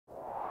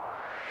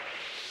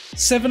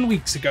7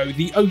 weeks ago,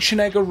 the ocean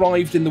egg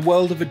arrived in the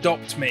world of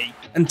AdoptMe,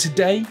 and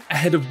today,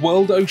 ahead of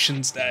World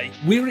Oceans Day,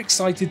 we're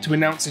excited to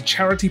announce a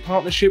charity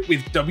partnership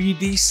with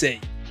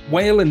WDC,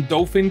 Whale and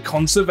Dolphin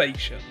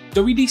Conservation.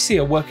 WDC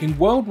are working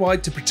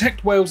worldwide to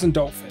protect whales and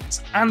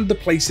dolphins, and the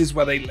places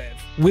where they live.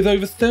 With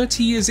over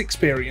 30 years'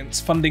 experience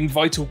funding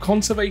vital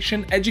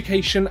conservation,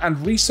 education,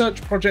 and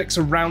research projects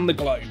around the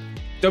globe,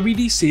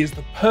 WDC is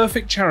the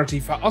perfect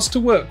charity for us to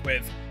work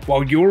with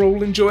while you're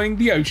all enjoying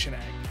the ocean egg.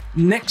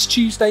 Next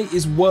Tuesday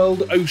is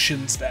World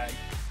Oceans Day,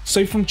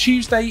 so from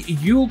Tuesday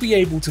you'll be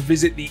able to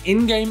visit the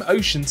in-game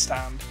ocean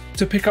stand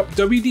to pick up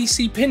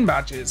WDC pin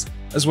badges,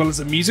 as well as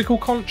a musical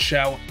conch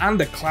shell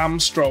and a clam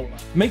stroller.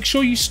 Make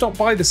sure you stop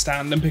by the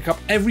stand and pick up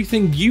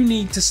everything you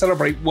need to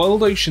celebrate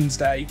World Oceans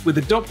Day with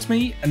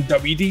AdoptMe and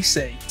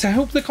WDC. To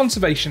help the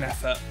conservation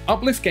effort,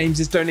 Uplift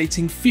Games is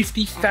donating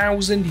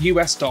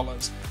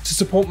 $50,000 to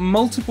support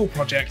multiple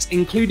projects,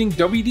 including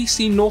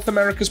WDC North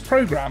America's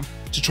program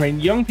to train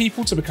young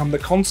people to become the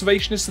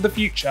conservationists of the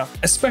future,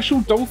 a special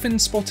dolphin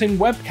spotting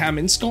webcam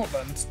in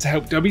Scotland to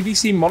help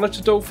WDC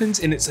monitor dolphins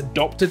in its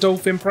Adopt a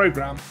Dolphin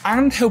program,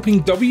 and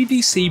helping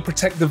WDC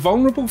protect the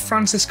vulnerable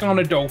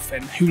Franciscana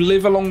dolphin who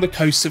live along the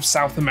coasts of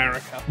South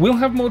America. We'll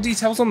have more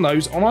details on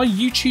those on our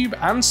YouTube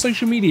and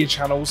social media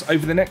channels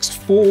over the next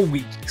 4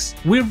 weeks.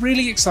 We're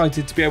really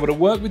excited to be able to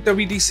work with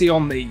WDC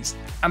on these,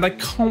 and I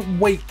can't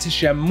wait to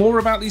share more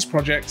about these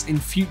projects in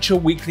future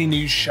weekly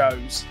news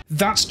shows.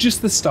 That's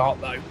just the start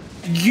though.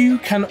 You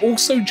can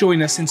also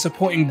join us in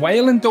supporting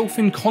whale and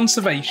dolphin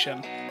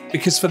conservation,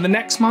 because for the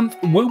next month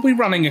we'll be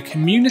running a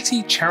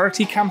community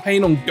charity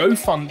campaign on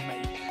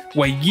GoFundMe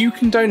where you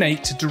can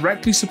donate to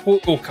directly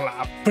support Orca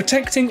Lab,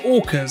 protecting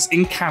orcas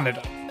in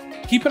Canada.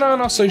 Keep an eye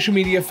on our social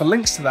media for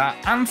links to that,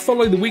 and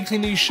follow the weekly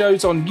news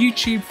shows on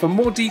YouTube for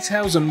more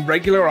details and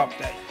regular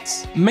updates.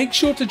 Make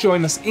sure to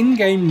join us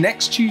in-game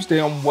next Tuesday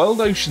on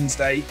World Oceans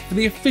Day for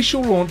the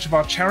official launch of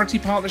our charity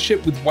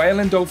partnership with Whale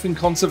and Dolphin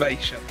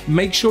Conservation.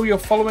 Make sure you're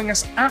following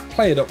us at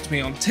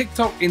PlayAdoptMe on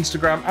TikTok,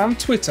 Instagram, and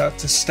Twitter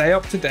to stay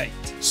up to date.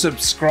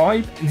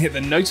 Subscribe and hit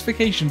the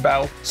notification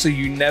bell so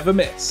you never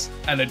miss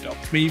an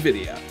Adopt Me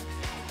video.